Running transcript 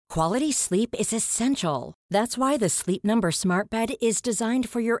Quality sleep is essential. That's why the Sleep Number Smart Bed is designed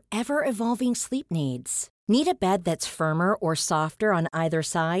for your ever-evolving sleep needs. Need a bed that's firmer or softer on either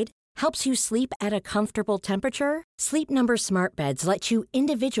side? Helps you sleep at a comfortable temperature? Sleep Number Smart Beds let you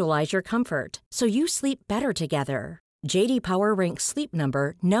individualize your comfort, so you sleep better together. J.D. Power ranks Sleep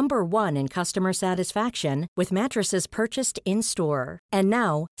Number number 1 in customer satisfaction with mattresses purchased in-store. And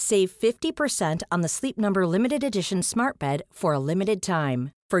now, save 50% on the Sleep Number Limited Edition Smart Bed for a limited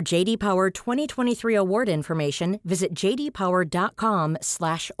time. For J.D. Power 2023 award information, visit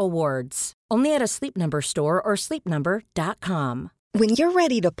jdpower.com/awards. Only at a Sleep Number store or sleepnumber.com. When you're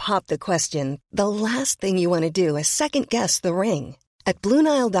ready to pop the question, the last thing you want to do is second-guess the ring. At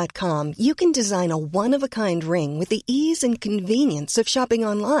BlueNile.com, you can design a one-of-a-kind ring with the ease and convenience of shopping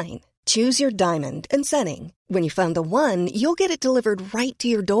online. Choose your diamond and setting. When you find the one, you'll get it delivered right to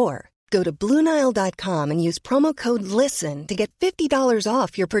your door. Go to BlueNile.com and use promo code LISTEN to get $50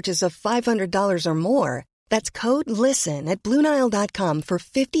 off your purchase of $500 or more. That's code LISTEN at BlueNile.com for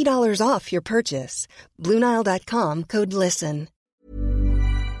 $50 off your purchase. BlueNile.com, code LISTEN.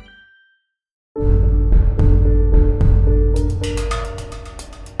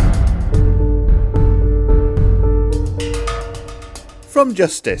 From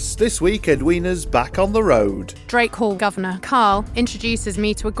Justice, this week Edwina's back on the road. Drake Hall Governor Carl introduces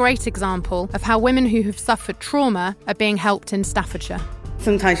me to a great example of how women who have suffered trauma are being helped in Staffordshire.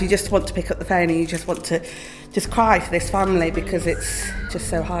 Sometimes you just want to pick up the phone and you just want to just cry for this family because it's just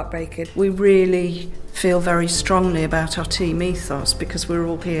so heartbreaking. We really feel very strongly about our team ethos because we're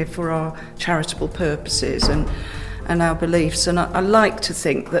all here for our charitable purposes and our beliefs, and I like to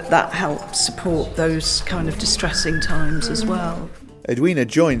think that helps support those kind of distressing times as well. Edwina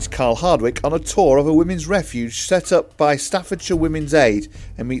joins Carl Hardwick on a tour of a women's refuge set up by Staffordshire Women's Aid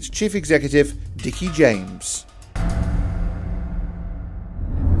and meets Chief Executive Dickie James.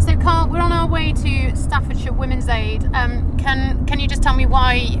 So Carl, we're on our way to Staffordshire Women's Aid. Can you just tell me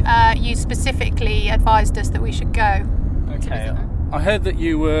why you specifically advised us that we should go? Okay, I heard that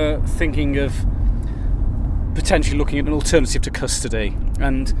you were thinking of potentially looking at an alternative to custody,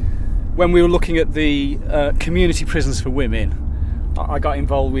 and when we were looking at the community prisons for women, I got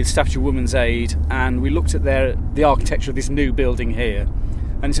involved with Staffordshire Women's Aid and we looked at the architecture of this new building here,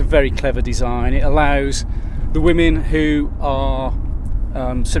 and it's a very clever design. It allows the women who are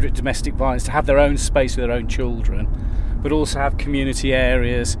subject to domestic violence to have their own space with their own children, but also have community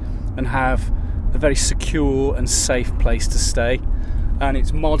areas and have a very secure and safe place to stay. And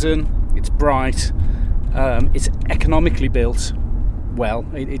it's modern, it's bright, it's economically built well.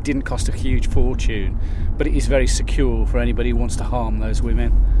 It didn't cost a huge fortune, but it is very secure for anybody who wants to harm those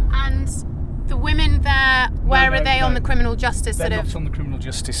women. And the women there, where are they on the criminal justice? They're not on the criminal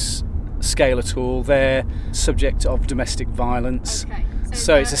justice scale at all. They're subject of domestic violence. Okay.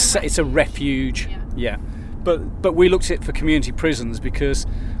 So it's a refuge. Yeah. But we looked at it for community prisons because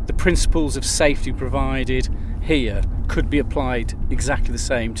the principles of safety provided here could be applied exactly the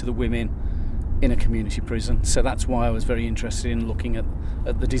same to the women in a community prison. So that's why I was very interested in looking at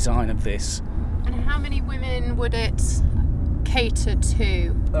the design of this. And how many women would it cater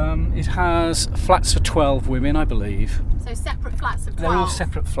to? It has flats for 12 women, I believe. So separate flats of 12? They're all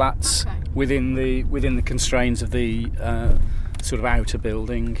separate flats within the constraints of the sort of outer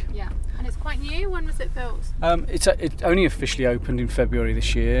building. Yeah. And it's quite new. When was it built? It only officially opened in February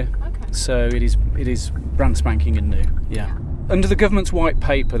this year. Okay. So it is brand spanking and new. Yeah. Under the government's white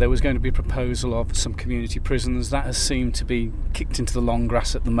paper, there was going to be a proposal of some community prisons. That has seemed to be kicked into the long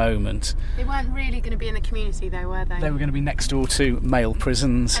grass at the moment. They weren't really going to be in the community, though, were they? They were going to be next door to male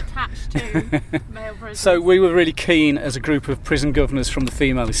prisons. Attached to male prisons. So we were really keen, as a group of prison governors from the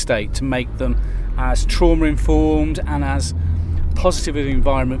female estate, to make them as trauma-informed and as positive an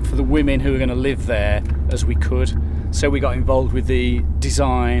environment for the women who are going to live there as we could. So we got involved with the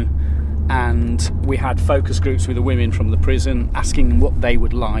design, and we had focus groups with the women from the prison asking them what they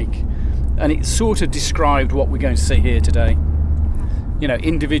would like, and it sort of described what we're going to see here today. You know,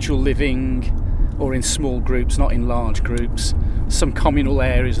 individual living or in small groups, not in large groups, some communal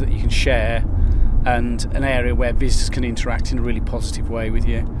areas that you can share, and an area where visitors can interact in a really positive way with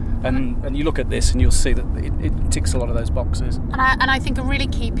you. And you look at this and you'll see that it ticks a lot of those boxes. And I think a really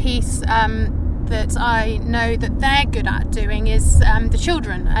key piece that I know that they're good at doing is the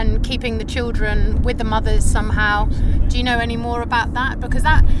children, and keeping the children with the mothers somehow. Do you know any more about that? Because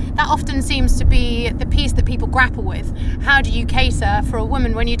that often seems to be the piece that people grapple with. How do you cater for a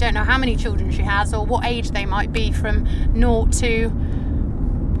woman when you don't know how many children she has or what age they might be, from 0 to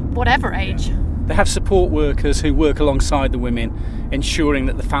whatever age? Yeah. They have support workers who work alongside the women, ensuring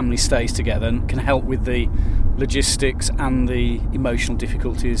that the family stays together and can help with the logistics and the emotional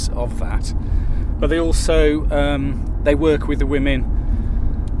difficulties of that. But they also they work with the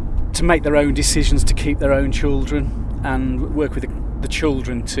women to make their own decisions to keep their own children, and work with the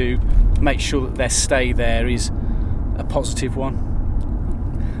children to make sure that their stay there is a positive one.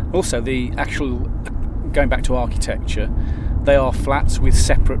 Also, the actual, going back to architecture, they are flats with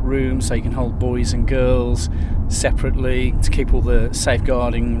separate rooms, so you can hold boys and girls separately to keep all the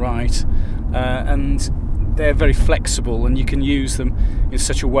safeguarding right, and they're very flexible, and you can use them in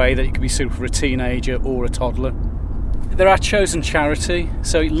such a way that it can be suitable for a teenager or a toddler. They're our chosen charity,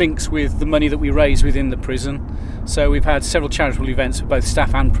 so it links with the money that we raise within the prison. So we've had several charitable events for both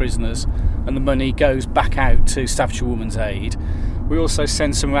staff and prisoners, and the money goes back out to Staffordshire Women's Aid. We also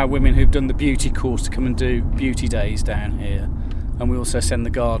send some of our women who've done the beauty course to come and do beauty days down here, and we also send the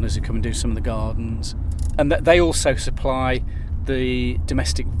gardeners who come and do some of the gardens. And they also supply the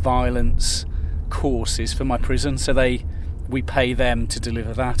domestic violence courses for my prison, so we pay them to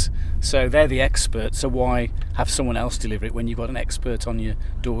deliver that. So they're the experts, so why have someone else deliver it when you've got an expert on your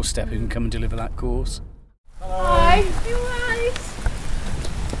doorstep who can come and deliver that course? Hi, you alright?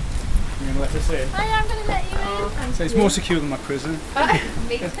 You're going to let us in? I am going to let you in. So it's more secure than my prison.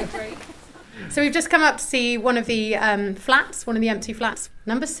 So we've just come up to see one of the flats, one of the empty flats,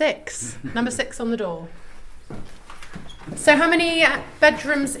 number 6. Number 6 on the door. So how many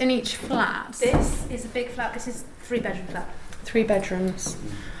bedrooms in each flat? This is a big flat. This is a 3-bedroom flat. 3 bedrooms.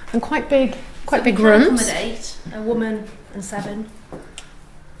 And quite big So big we rooms. can accommodate a woman and 7.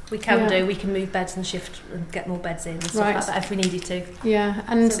 We can we can move beds and shift and get more beds in and stuff like that if we needed to. Yeah,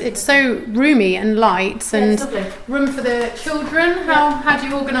 and it's so roomy and light, and it's lovely. room for the children. How do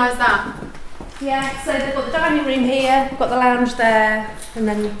you organise that? Yeah, so they've got the dining room here, we've got the lounge there, and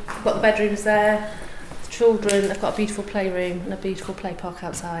then we've got the bedrooms there. The children, they've got a beautiful playroom and a beautiful play park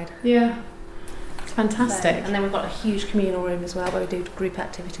outside. Yeah, it's fantastic. And then we've got a huge communal room as well where we do group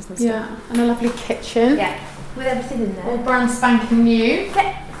activities and stuff. Yeah, and a lovely kitchen. Yeah, with everything in All there. brand spanking new.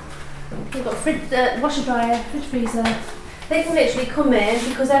 Yeah. We've got washer dryer, fridge freezer. They can literally come in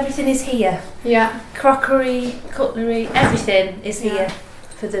because everything is here. Yeah. Crockery, cutlery, everything is Yeah. here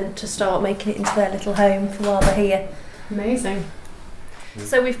for them to start making it into their little home for while they're here. Amazing.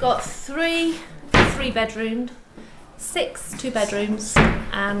 So we've got 3 bedroomed, 6 2-bedrooms,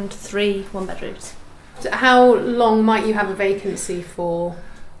 and 3 1-bedrooms. So how long might you have a vacancy for?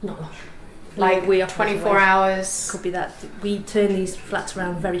 Not long. Like we 24 hours? Could be that. We turn these flats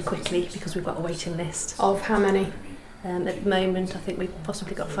around very quickly because we've got a waiting list. Of how many? At the moment, I think we've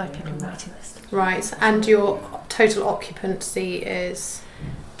possibly got 5 people on the waiting list. Right, and your total occupancy is?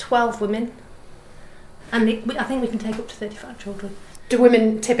 12 women, and I think we can take up to 35 children. Do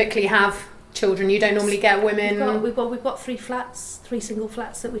women typically have children? You don't normally get women? We've got 3 flats, 3 single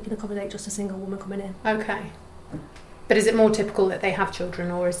flats that we can accommodate just a single woman coming in. Okay. But is it more typical that they have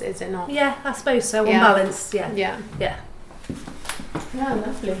children, or is it not? Yeah, I suppose so. Yeah. On balance, yeah. Yeah. Yeah. Yeah,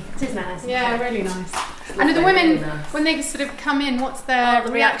 lovely. It is nice. Yeah, really nice. And do the women, when they sort of come in, what's their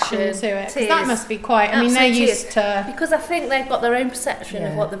the reaction to reaction? it? 'Cause that must be quite, I mean, they're Absolutely used to... Because I think they've got their own perception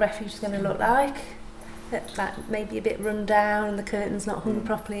of Yeah. what the refuge is going to look like. That maybe a bit run down and the curtains not hung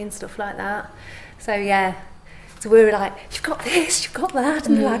properly and stuff like that. So yeah, so we were like, you've got this, you've got that,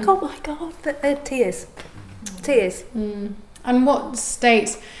 and they're like, oh my god, they're tears. And what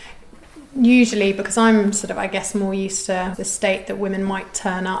state, usually, because I'm sort of, I guess, more used to the state that women might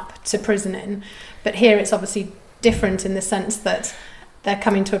turn up to prison in, but here it's obviously different in the sense that they're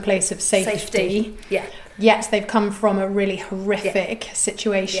coming to a place of safety. Yeah. Yet they've come from a really horrific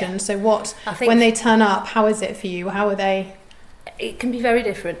situation. Yeah. So what, I think when they turn up, how is it for you? How are they? it can be very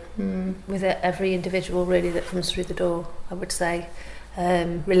different with every individual really that comes through the door, I would say.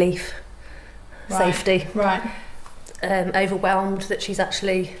 Relief, safety, Right. Overwhelmed that she's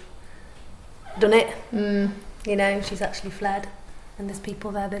actually done it. You know, she's actually fled, and there's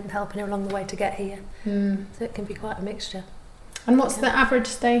people there that are helping her along the way to get here. So it can be quite a mixture. And what's the average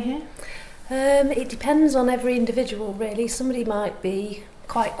stay here? It depends on every individual, really. Somebody might be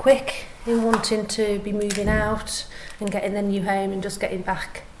quite quick in wanting to be moving out and getting their new home and just getting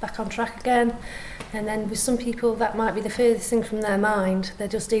back on track again. And then with some people, that might be the furthest thing from their mind. They're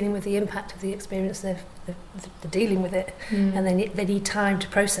just dealing with the impact of the experience. They're dealing with it, and they need time to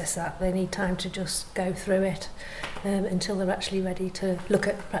process that. They need time to just go through it until they're actually ready to look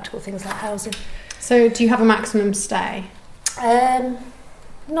at practical things like housing. So do you have a maximum stay?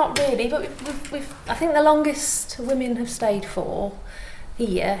 Not really, but we've I think the longest women have stayed for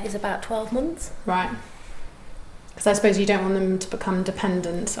here is about 12 months. Right. Because I suppose you don't want them to become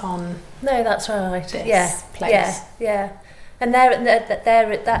dependent on No, that's right. this place. Yeah. And they're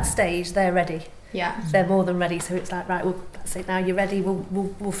at that stage, they're ready. Yeah. They're more than ready, so it's like, right, well, that's it now, you're ready,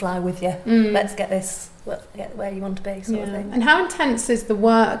 we'll fly with you. Let's get this, get where you want to be, sort of thing. And how intense is the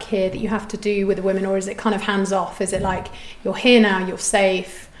work here that you have to do with the women, or is it kind of hands off? Is it like, you're here now, you're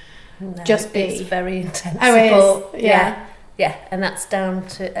safe, just be? It's very intense. Oh, it is? Yeah, and that's down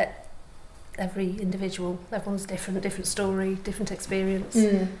to every individual. Everyone's different story, different experience.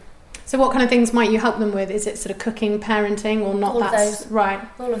 So what kind of things might you help them with? Is it sort of cooking, parenting, or not? All of those. Right.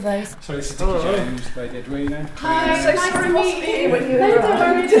 All of those. So this is Dickie James, Lady Edwina. Hi, So nice sorry to wasn't meet here you. when you No, arrived. don't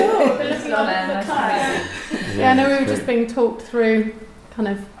worry at all. Been looking on at the time. Yeah, no, we were just being talked through kind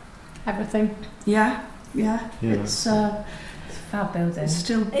of everything. Yeah. It's Fab building. it's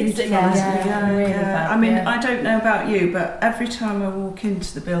still It's- beautiful. yeah, really fab, I mean, yeah. I don't know about you, but every time I walk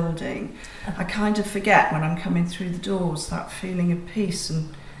into the building, I kind of forget when I'm coming through the doors that feeling of peace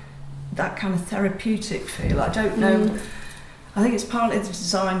and that kind of therapeutic feel. I don't know. I think it's partly the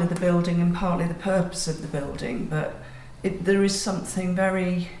design of the building and partly the purpose of the building, but there is something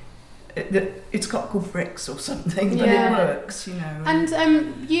very. It's got good bricks or something, but it works, you know.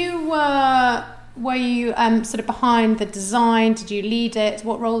 And you were you sort of behind the design? Did you lead it?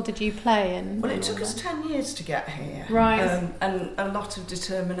 What role did you play in? Well, it took us 10 years to get here. Right. And a lot of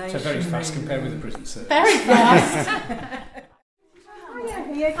determination. So very fast really. compared with the prison service. Very fast.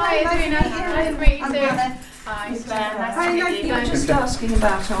 Hi, Edwina. Nice to meet you too. Hi. You were just asking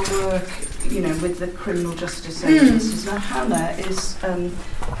about our work, you know, with the criminal justice agencies. Now, Hannah is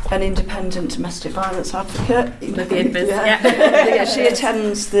an independent domestic violence advocate. Yeah, she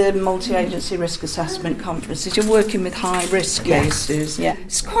attends the multi-agency risk assessment conferences. You're working with high-risk cases. Yeah.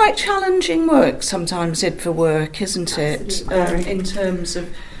 It's quite challenging work sometimes, for work, isn't it? In terms of,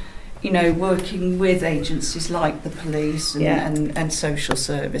 you know, working with agencies like the police and social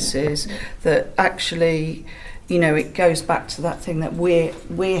services, that actually, you know, it goes back to that thing that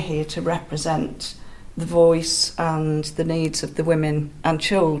we're here to represent the voice and the needs of the women and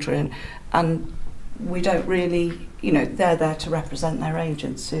children, and we don't really, you know, they're there to represent their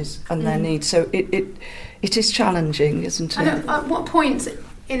agencies and their needs. So it is challenging, isn't it? And at what point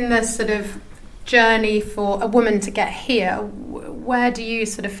in the sort of journey for a woman to get here, where do you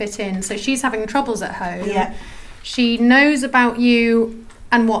sort of fit in? So she's having troubles at home. Yeah. She knows about you,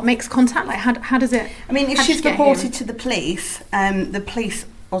 and what makes contact? Like, how does it? I mean, if how did she's you get reported here? to the police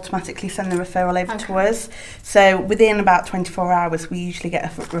automatically send the referral over to us. So within about 24 hours, we usually get a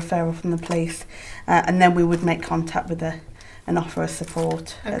referral from the police, and then we would make contact with her and offer us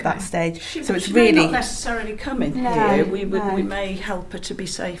support at that stage. So it's she really may not necessarily come in here. We may help her to be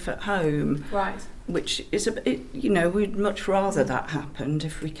safe at home. Right. Which is you know, we'd much rather that happened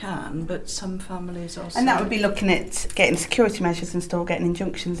if we can, but some families are. And that would be looking at getting security measures installed, getting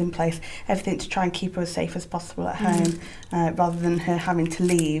injunctions in place, everything to try and keep her as safe as possible at home, rather than her having to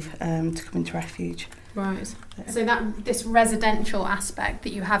leave to come into refuge. Right. So that this residential aspect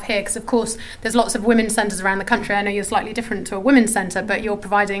that you have here, because of course there's lots of women's centres around the country. I know you're slightly different to a women's centre, but you're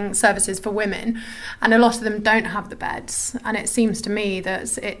providing services for women, and a lot of them don't have the beds. And it seems to me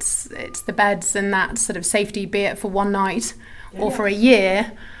that it's the beds and that sort of safety, be it for one night or for a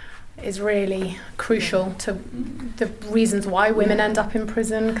year, is really crucial to the reasons why women end up in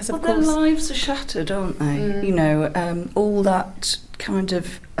prison. Because of course their lives are shattered, aren't they? You know, all that kind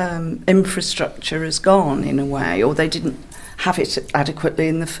of infrastructure has gone in a way, or they didn't have it adequately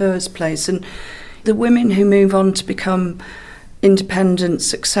in the first place. And the women who move on to become independent,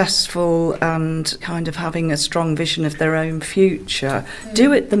 successful, and kind of having a strong vision of their own future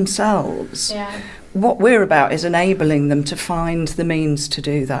do it themselves. Yeah. What we're about is enabling them to find the means to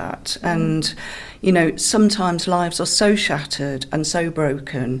do that. And, you know, sometimes lives are so shattered and so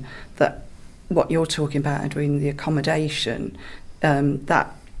broken that what you're talking about, Edwina, the accommodation,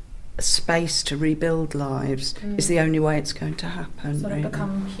 that space to rebuild lives is the only way it's going to happen. Sort of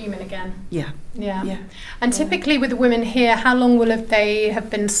become human again. Yeah. And typically with the women here, how long will they have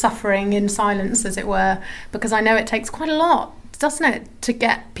been suffering in silence, as it were? Because I know it takes quite a lot, doesn't it, to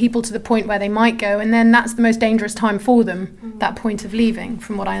get people to the point where they might go, and then that's the most dangerous time for them, that point of leaving,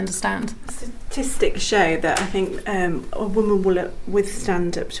 from what I understand. Statistics show that I think a woman will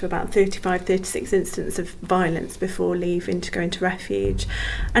withstand up to about 35-36 incidents of violence before leaving to go into refuge,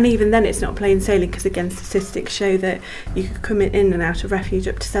 and even then it's not plain sailing, because again statistics show that you could come in and out of refuge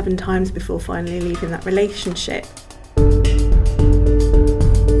up to 7 times before finally leaving that relationship.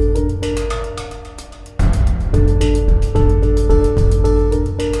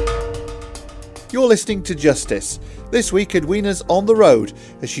 You're listening to Justice. This week, Edwina's on the road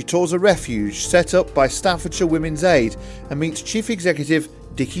as she tours a refuge set up by Staffordshire Women's Aid and meets Chief Executive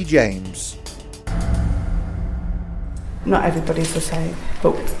Dickie James. Not everybody's the same,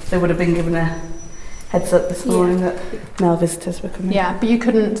 but they would have been given a heads up this morning that male visitors were coming. Yeah, but you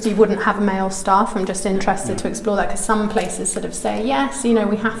wouldn't have male staff. I'm just interested to explore that, because some places sort of say, yes,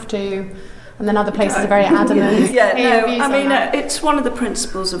 we have to, and then other places are very adamant. It's one of the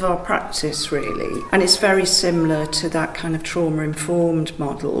principles of our practice, really, and it's very similar to that kind of trauma-informed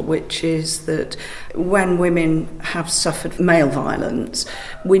model, which is that when women have suffered male violence,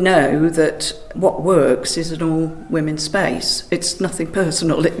 we know that what works is an all-women space. It's nothing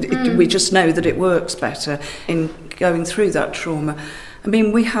personal. We just know that it works better in going through that trauma. I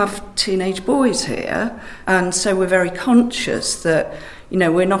mean, we have teenage boys here, and so we're very conscious that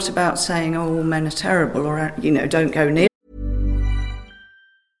we're not about saying, oh, all men are terrible, or, don't go near.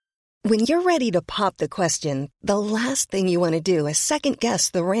 When you're ready to pop the question, the last thing you want to do is second-guess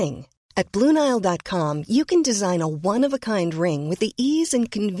the ring. At BlueNile.com, you can design a one-of-a-kind ring with the ease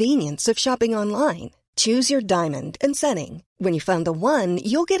and convenience of shopping online. Choose your diamond and setting. When you find the one,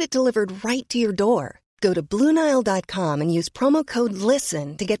 you'll get it delivered right to your door. Go to BlueNile.com and use promo code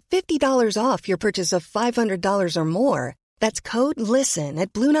LISTEN to get $50 off your purchase of $500 or more. That's code LISTEN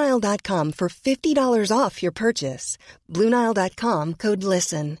at BlueNile.com for $50 off your purchase. BlueNile.com, code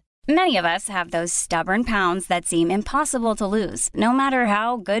LISTEN. Many of us have those stubborn pounds that seem impossible to lose, no matter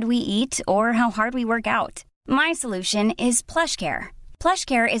how good we eat or how hard we work out. My solution is PlushCare.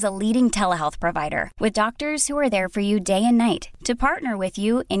 PlushCare is a leading telehealth provider with doctors who are there for you day and night to partner with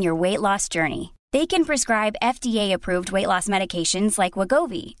you in your weight loss journey. They can prescribe FDA-approved weight loss medications like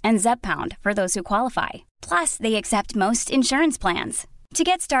Wegovy and Zepbound for those who qualify. Plus, they accept most insurance plans. To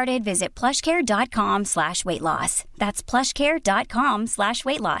get started, visit plushcare.com/weightloss. That's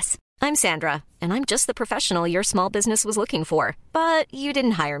plushcare.com/weightloss. I'm Sandra, and I'm just the professional your small business was looking for. But you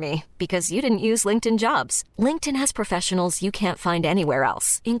didn't hire me because you didn't use LinkedIn Jobs. LinkedIn has professionals you can't find anywhere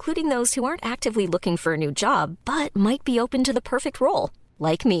else, including those who aren't actively looking for a new job, but might be open to the perfect role,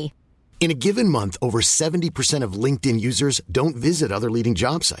 like me. In a given month, over 70% of LinkedIn users don't visit other leading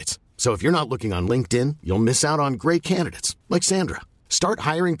job sites. So if you're not looking on LinkedIn, you'll miss out on great candidates like Sandra. Start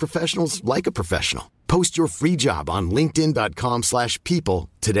hiring professionals like a professional. Post your free job on linkedin.com/people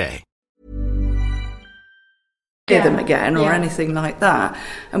today. Them again or anything like that.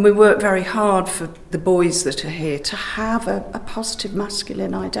 And we work very hard for the boys that are here to have a positive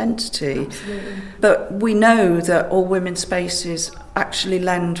masculine identity. Absolutely. But we know that all women's spaces actually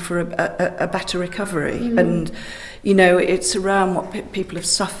lend for a better recovery. And, it's around what people have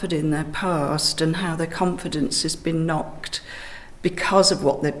suffered in their past and how their confidence has been knocked because of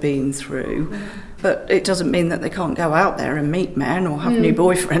what they've been through. But it doesn't mean that they can't go out there and meet men or have new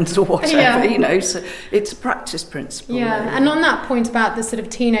boyfriends or whatever, so it's a practice principle. Yeah, really. and on that point about the sort of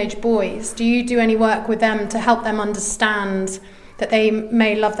teenage boys, do you do any work with them to help them understand that they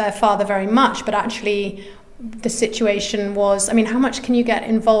may love their father very much, but actually the situation was, how much can you get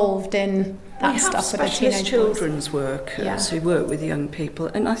involved in that stuff with the teenage children's boys? Workers who work with young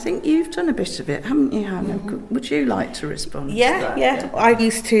people, and I think you've done a bit of it, haven't you, Hannah? Would you like to respond to that? Yeah. I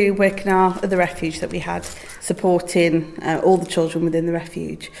used to work in the refuge that we had, supporting all the children within the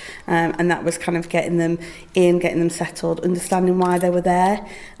refuge, and that was kind of getting them in, getting them settled, understanding why they were there,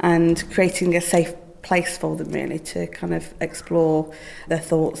 and creating a safe place for them really to kind of explore their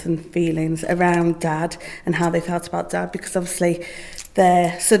thoughts and feelings around Dad and how they felt about Dad, because obviously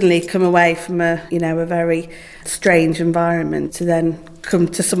they're suddenly come away from a very strange environment to then come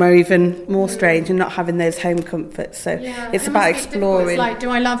to somewhere even more strange and not having those home comforts. So it's about exploring. It's like, do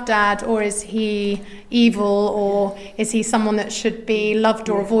I love Dad, or is he evil, or is he someone that should be loved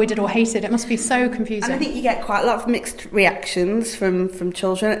or avoided or hated? It must be so confusing. And I think you get quite a lot of mixed reactions from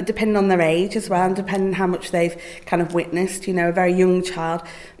children, depending on their age as well, and depending on how much they've kind of witnessed. A very young child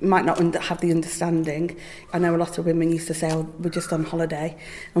might not have the understanding. I know a lot of women used to say, we're just on holiday,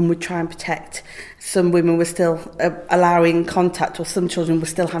 and would try and protect. Some women were still allowing contact, or some children were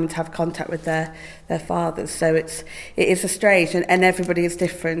still having to have contact with their fathers. So it is a strange, and everybody is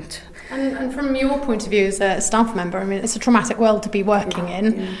different. And from your point of view as a staff member, it's a traumatic world to be working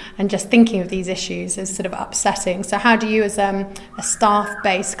in, and just thinking of these issues is sort of upsetting. So how do you, as a staff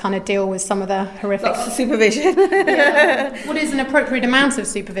base, kind of deal with some of the horrific... Lots of supervision. What is an appropriate amount of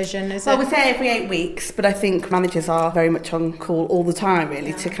supervision? We say every 8 weeks, but I think managers are very much on call all the time,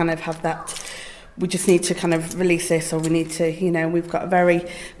 really, to kind of have that... We just need to kind of release this, or we need to, we've got a very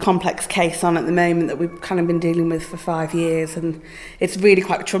complex case on at the moment that we've kind of been dealing with for 5 years, and it's really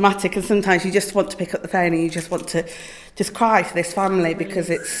quite traumatic, and sometimes you just want to pick up the phone and you just want to just cry for this family because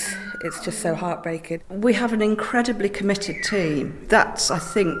it's just so heartbreaking. We have an incredibly committed team. That's, I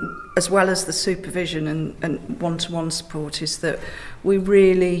think, as well as the supervision and one-to-one support, is that we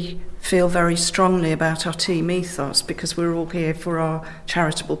really feel very strongly about our team ethos, because we're all here for our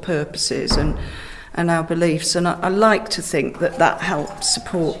charitable purposes, our beliefs. And I like to think that that helps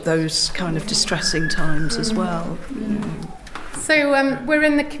support those kind of distressing times as well. So we're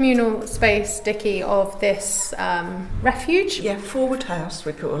in the communal space, Dickie, of this refuge. Yeah, Forward House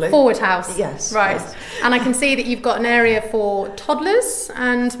we call it. Forward House. Yes. Right. Yes. And I can see that you've got an area for toddlers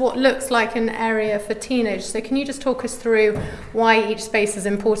and what looks like an area for teenagers. So can you just talk us through why each space is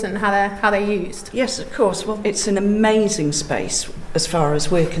important and how they're used? Yes, of course. Well, it's an amazing space as far as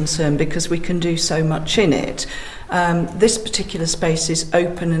we're concerned because we can do so much in it. This particular space is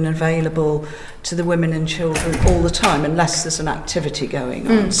open and available to the women and children all the time unless there's an activity going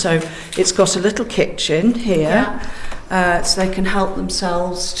on. So it's got a little kitchen here so they can help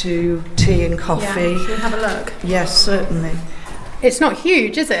themselves to tea and coffee. Yeah, should we have a look? Yes, certainly. It's not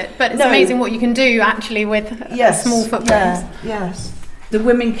huge, is it? But it's amazing what you can do actually with a small footprint. Yes. The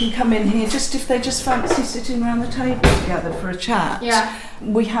women can come in here just if they just fancy sitting around the table together for a chat. Yeah.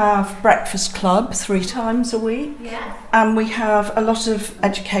 We have breakfast club 3 times a week. Yeah. And we have a lot of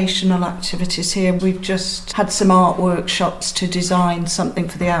educational activities here. We've just had some art workshops to design something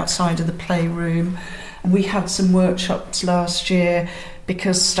for the outside of the playroom. We had some workshops last year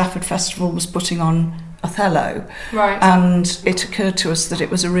because Stafford Festival was putting on Othello. Right. And it occurred to us that it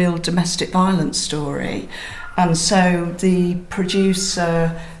was a real domestic violence story. And so the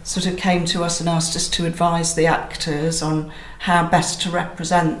producer sort of came to us and asked us to advise the actors on how best to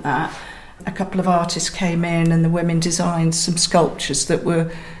represent that. A couple of artists came in and the women designed some sculptures that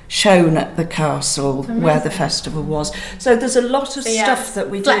were shown at the castle where the festival was. So there's a lot of stuff that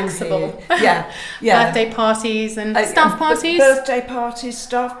we flexible. do here. Yeah. Birthday parties and staff parties. Birthday parties,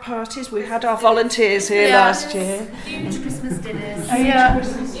 staff parties. We had our volunteers here last year. Huge Christmas dinners.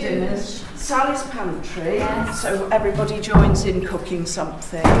 Christmas dinners. Sally's Pantry, so everybody joins in cooking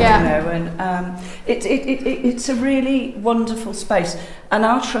something, you know, and it's a really wonderful space. And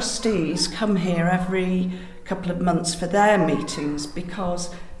our trustees come here every couple of months for their meetings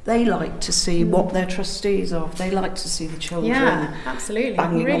because they like to see what they're trustees of. They like to see the children absolutely.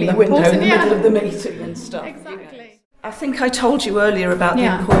 banging really on the window in the important, middle of the meeting and stuff. Exactly. I think I told you earlier about the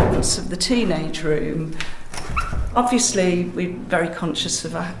importance of the teenage room. Obviously, we're very conscious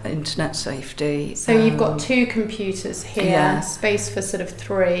of our internet safety. So you've got 2 computers here, space for sort of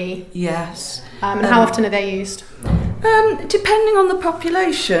 3. Yes. And how often are they used? Depending on the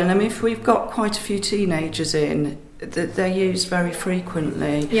population. I mean, if we've got quite a few teenagers in, they're used very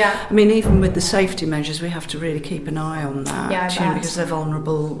frequently. Yeah. I mean, even with the safety measures, we have to really keep an eye on that. Yeah, because they're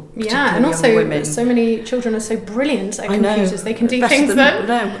vulnerable. Yeah, and also women. So many children are so brilliant at computers. They can do things that.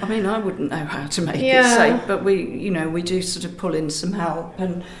 No, I mean, I wouldn't know how to make it safe, but we do sort of pull in some help,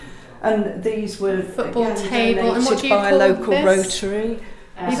 and these were football table. And what do you by call a local this? Rotary.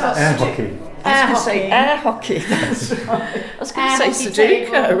 Air hockey. I was going to say air hockey, that's right. I was going to say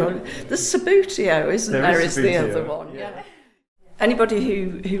Sudoku. There's Sabutio, isn't there? Is the other one. Yeah. Anybody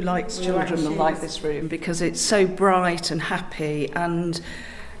who likes children will like this room because it's so bright and happy, and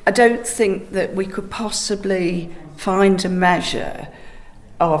I don't think that we could possibly find a measure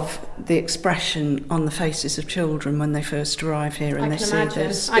of the expression on the faces of children when they first arrive here and they see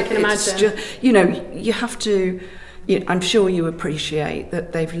this. I can imagine. Just, you have to... I'm sure you appreciate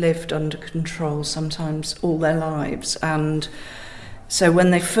that they've lived under control sometimes all their lives, and so when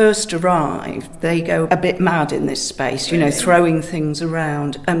they first arrive they go a bit mad in this space, throwing things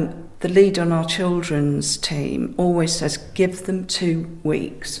around. And the lead on our children's team always says give them 2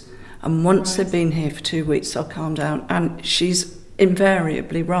 weeks, and once they've been here for 2 weeks they'll calm down, and she's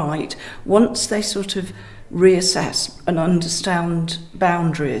invariably right. Once they sort of reassess and understand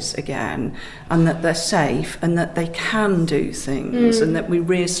boundaries again, and that they're safe and that they can do things, and that we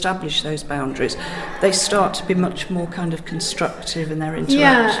re-establish those boundaries, they start to be much more kind of constructive in their interactions.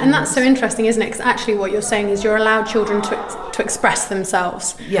 Yeah, and that's so interesting, isn't it? Because actually what you're saying is you're allowed children to express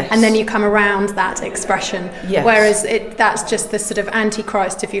themselves. Yes. And then you come around that expression. Yes. Whereas that's just the sort of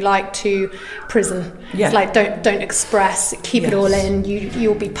antichrist, if you like, to prison. Yeah. It's like don't express, keep it all in.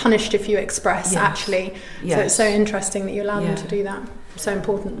 You'll be punished if you express, actually. Yes. So it's so interesting that you allow them to do that. So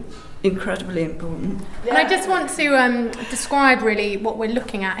important. Incredibly important. And I just want to describe really what we're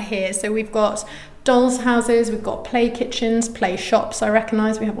looking at here. So we've got dolls' houses, we've got play kitchens, play shops. I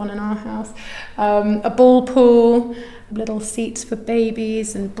recognise we have one in our house. A ball pool, little seats for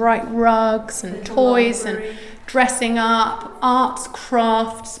babies, and bright rugs and toys and dressing up, arts,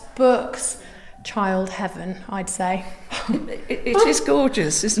 crafts, books. Child heaven, I'd say. It is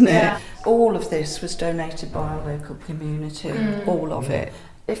gorgeous, isn't it? Yeah. All of this was donated by our local community, all of it.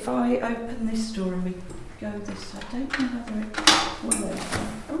 If I open this door and we go this way, I don't know whether it will open.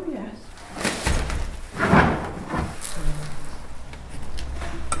 Oh, yes.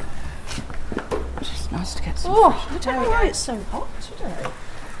 nice to get some Oh, I don't know why it's so hot today.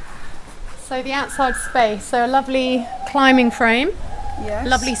 So the outside space, so a lovely climbing frame. Yes.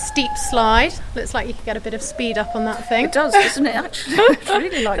 Lovely steep slide. Looks like you could get a bit of speed up on that thing. It does, doesn't it, actually? I'd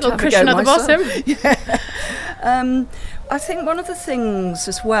really like to little have cushion a go at the myself. bottom. Yeah. I think one of the things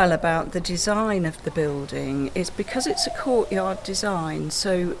as well about the design of the building is because it's a courtyard design,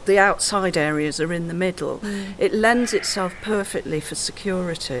 so the outside areas are in the middle, it lends itself perfectly for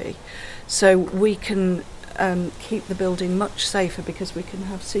security. So we can keep the building much safer because we can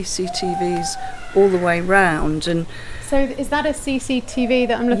have CCTVs all the way round. And so is that a CCTV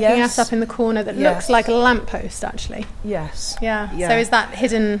that I'm looking Yes. at up in the corner that Yes. looks like a lamppost actually? Yes. Yeah. Yeah. So is that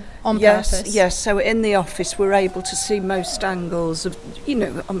hidden on Yes, purpose? yes. So in the office we're able to see most angles of,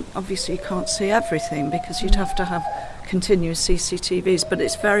 obviously you can't see everything because you'd have to have continuous CCTVs, but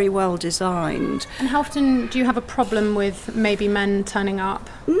it's very well designed. And how often do you have a problem with maybe men turning up?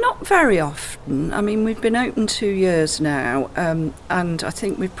 Not very often. I mean, we've been open 2 years now, and I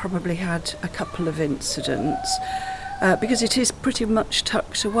think we've probably had a couple of incidents because it is pretty much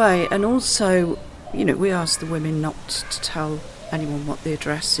tucked away. And also, we ask the women not to tell anyone what the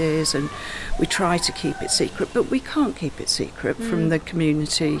address is, and we try to keep it secret, but we can't keep it secret from the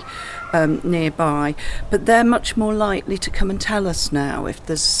community nearby. But they're much more likely to come and tell us now if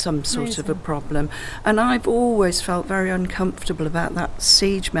there's some sort of a problem. And I've always felt very uncomfortable about that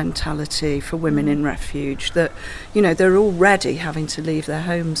siege mentality for women in refuge, that, they're already having to leave their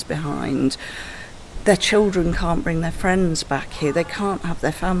homes behind. Their children can't bring their friends back here. They can't have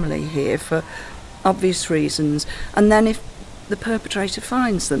their family here for obvious reasons. And then if the perpetrator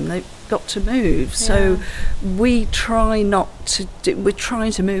finds them, they've got to move. So we try not to we're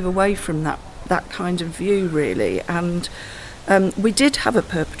trying to move away from that kind of view, really. And we did have a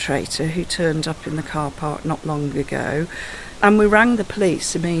perpetrator who turned up in the car park not long ago, and we rang the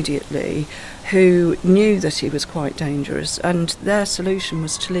police immediately, who knew that he was quite dangerous, and their solution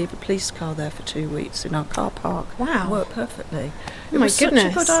was to leave a police car there for 2 weeks in our car park. Wow. It worked perfectly. Oh my was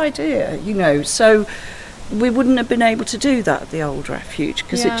goodness. such a good idea, so we wouldn't have been able to do that at the old refuge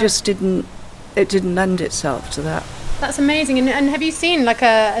because it just didn't lend itself to that. That's amazing. And have you seen like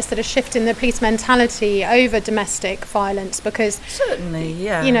a sort of shift in the police mentality over domestic violence? Because certainly,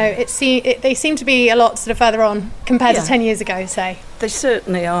 yeah, they seem to be a lot sort of further on compared to 10 years ago, say. They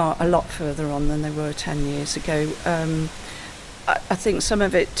certainly are a lot further on than they were 10 years ago. I think some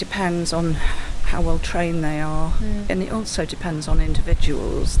of it depends on how well trained they are, and it also depends on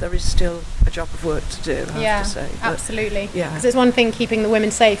individuals. There is still a job of work to do, I have to say. Absolutely. Because there's one thing keeping the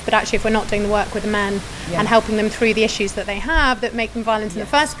women safe, but actually if we're not doing the work with the men and helping them through the issues that they have that make them violent in the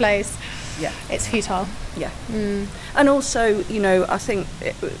first place, it's futile. And also, I think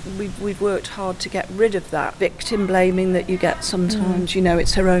we've worked hard to get rid of that victim blaming that you get sometimes.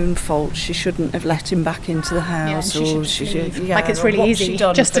 It's her own fault. She shouldn't have let him back into the house, or she should. Like it's really easy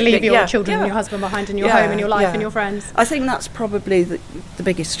just to leave your children and your husband behind and your home and your life and your friends. I think that's probably the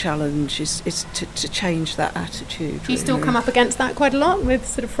biggest challenge is to change that attitude. Do you still come up against that quite a lot with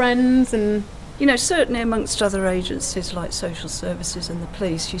sort of friends and? Certainly amongst other agencies like social services and the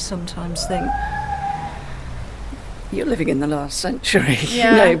police, you sometimes think you're living in the last century,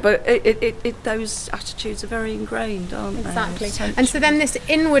 but those attitudes are very ingrained, aren't they? Exactly. And so then this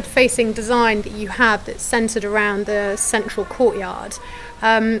inward-facing design that you have that's centred around the central courtyard,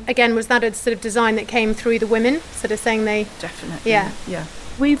 again, was that a sort of design that came through the women, sort of saying they... Definitely, yeah.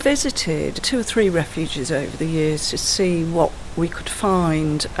 We visited 2 or 3 refuges over the years to see what we could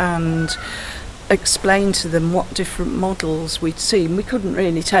find and explain to them what different models we'd seen. We couldn't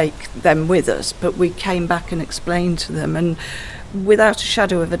really take them with us, but we came back and explained to them, and without a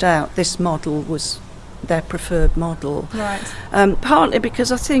shadow of a doubt this model was their preferred model. Right. Partly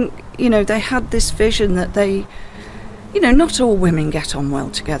because I think they had this vision that they not all women get on well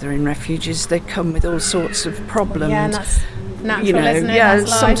together in refuges. They come with all sorts of problems. Yeah, and that's natural, isn't it? Yeah,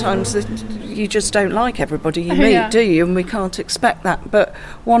 that's sometimes you just don't like everybody you meet, do you? And we can't expect that. But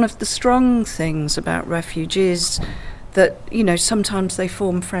one of the strong things about refuge is that, sometimes they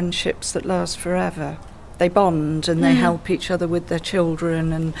form friendships that last forever. They bond and they help each other with their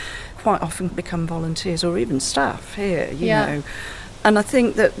children and quite often become volunteers or even staff here, you know. And I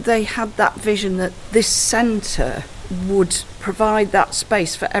think that they had that vision that this centre would provide that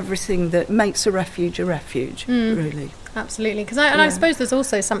space for everything that makes a refuge, really. Absolutely, because I suppose there's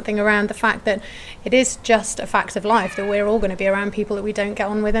also something around the fact that it is just a fact of life that we're all going to be around people that we don't get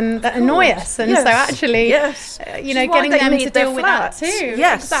on with and that annoy us, and so actually, getting them to deal with that too.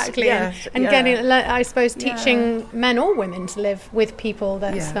 Yes, exactly, and getting, I suppose, teaching men or women to live with people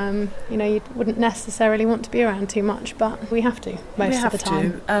that you wouldn't necessarily want to be around too much, but we have to most of the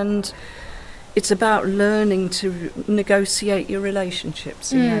time. And it's about learning to negotiate your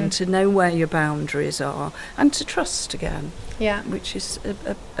relationships again, to know where your boundaries are, and to trust again. Yeah, which is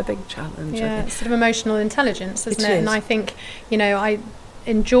a big challenge. Yeah, I think. It's sort of emotional intelligence, isn't it? Is. And I think, I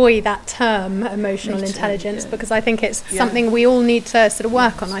enjoy that term, emotional intelligence, because I think it's something we all need to sort of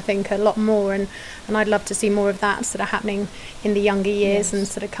work on. I think a lot more, and I'd love to see more of that sort of happening in the younger years and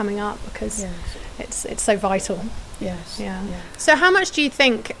sort of coming up, because it's so vital. Yes. Yeah. So how much do you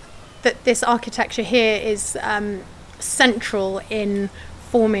think that this architecture here is central in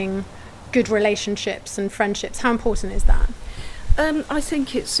forming good relationships and friendships? How important is that? I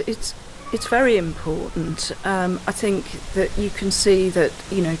think it's very important. I think that you can see that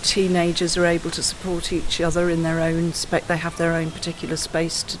teenagers are able to support each other in their own they have their own particular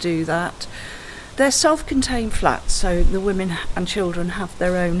space to do that. They're self-contained flats, so the women and children have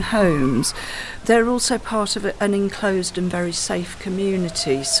their own homes. They're also part of an enclosed and very safe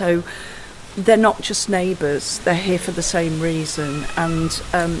community, so they're not just neighbours, they're here for the same reason, and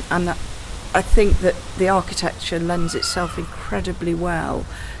I think that the architecture lends itself incredibly well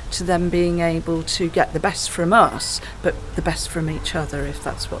to them being able to get the best from us, but the best from each other if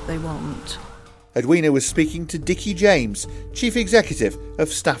that's what they want. Edwina was speaking to Dickie James, Chief Executive of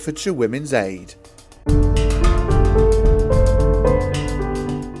Staffordshire Women's Aid.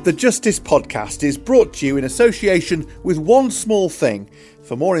 The Justice Podcast is brought to you in association with One Small Thing.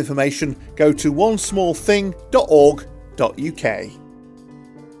 For more information, go to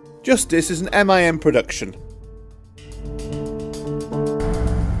onesmallthing.org.uk. Justice is an MIM production.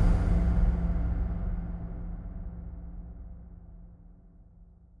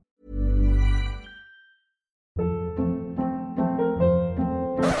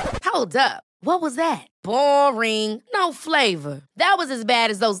 Hold up. What was that? Boring. No flavor. That was as bad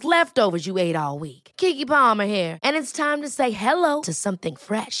as those leftovers you ate all week. Keke Palmer here, and it's time to say hello to something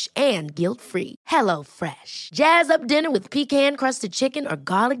fresh and guilt-free. Hello Fresh. Jazz up dinner with pecan-crusted chicken or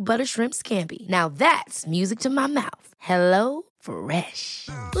garlic butter shrimp scampi. Now that's music to my mouth. Hello Fresh.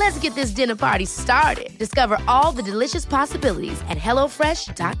 Let's get this dinner party started. Discover all the delicious possibilities at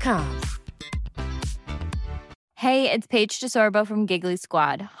HelloFresh.com. Hey, it's Paige DeSorbo from Giggly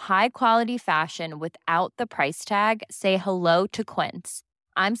Squad. High quality fashion without the price tag. Say hello to Quince.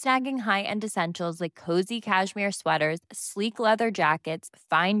 I'm snagging high-end essentials like cozy cashmere sweaters, sleek leather jackets,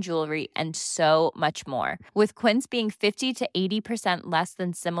 fine jewelry, and so much more. With Quince being 50 to 80% less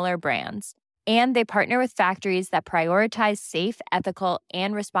than similar brands. And they partner with factories that prioritize safe, ethical,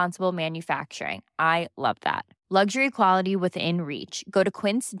 and responsible manufacturing. I love that. Luxury quality within reach. Go to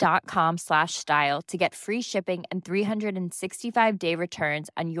quince.com/style to get free shipping and 365-day returns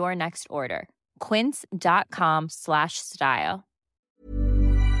on your next order. Quince.com/style.